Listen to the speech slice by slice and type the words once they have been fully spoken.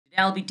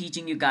Today I'll be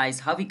teaching you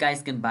guys how you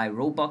guys can buy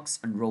Robux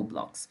on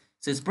Roblox.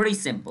 So it's pretty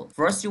simple.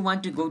 First you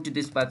want to go to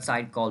this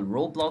website called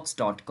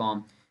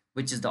roblox.com,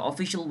 which is the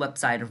official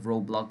website of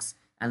Roblox,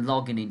 and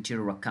log in into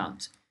your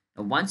account.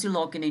 Now once you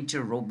log in into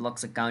your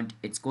Roblox account,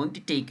 it's going to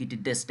take you to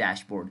this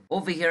dashboard.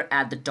 Over here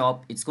at the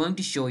top, it's going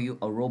to show you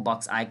a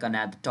Robux icon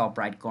at the top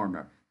right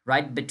corner,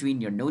 right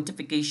between your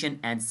notification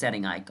and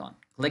setting icon.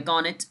 Click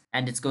on it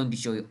and it's going to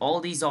show you all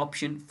these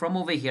options. From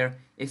over here,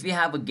 if you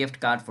have a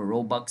gift card for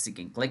Robux, you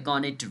can click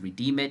on it to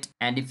redeem it.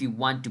 And if you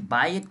want to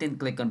buy it, then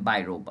click on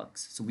Buy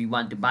Robux. So we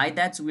want to buy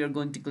that, so we are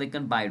going to click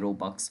on Buy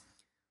Robux.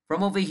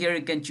 From over here,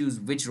 you can choose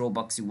which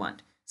Robux you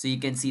want. So you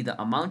can see the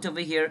amount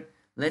over here.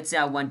 Let's say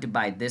I want to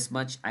buy this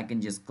much. I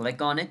can just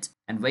click on it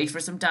and wait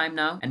for some time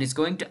now. And it's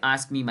going to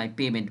ask me my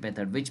payment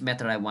method, which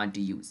method I want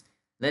to use.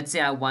 Let's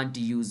say I want to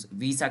use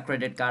Visa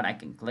credit card. I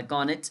can click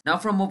on it. Now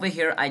from over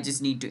here, I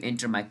just need to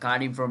enter my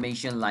card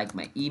information like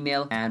my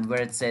email, and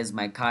where it says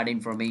my card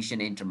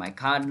information, enter my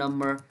card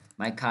number,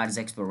 my card's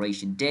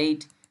expiration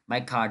date,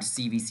 my card's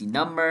CVC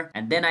number,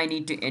 and then I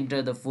need to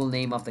enter the full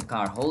name of the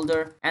card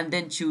holder and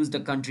then choose the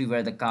country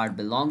where the card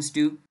belongs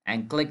to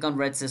and click on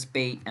where it says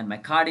pay, and my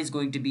card is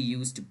going to be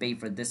used to pay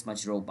for this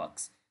much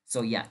Robux.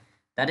 So yeah,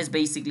 that is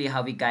basically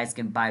how you guys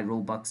can buy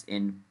Robux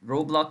in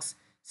Roblox.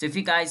 So if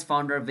you guys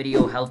found our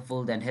video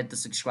helpful, then hit the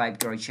subscribe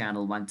to our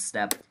channel one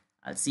step.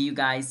 I'll see you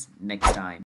guys next time.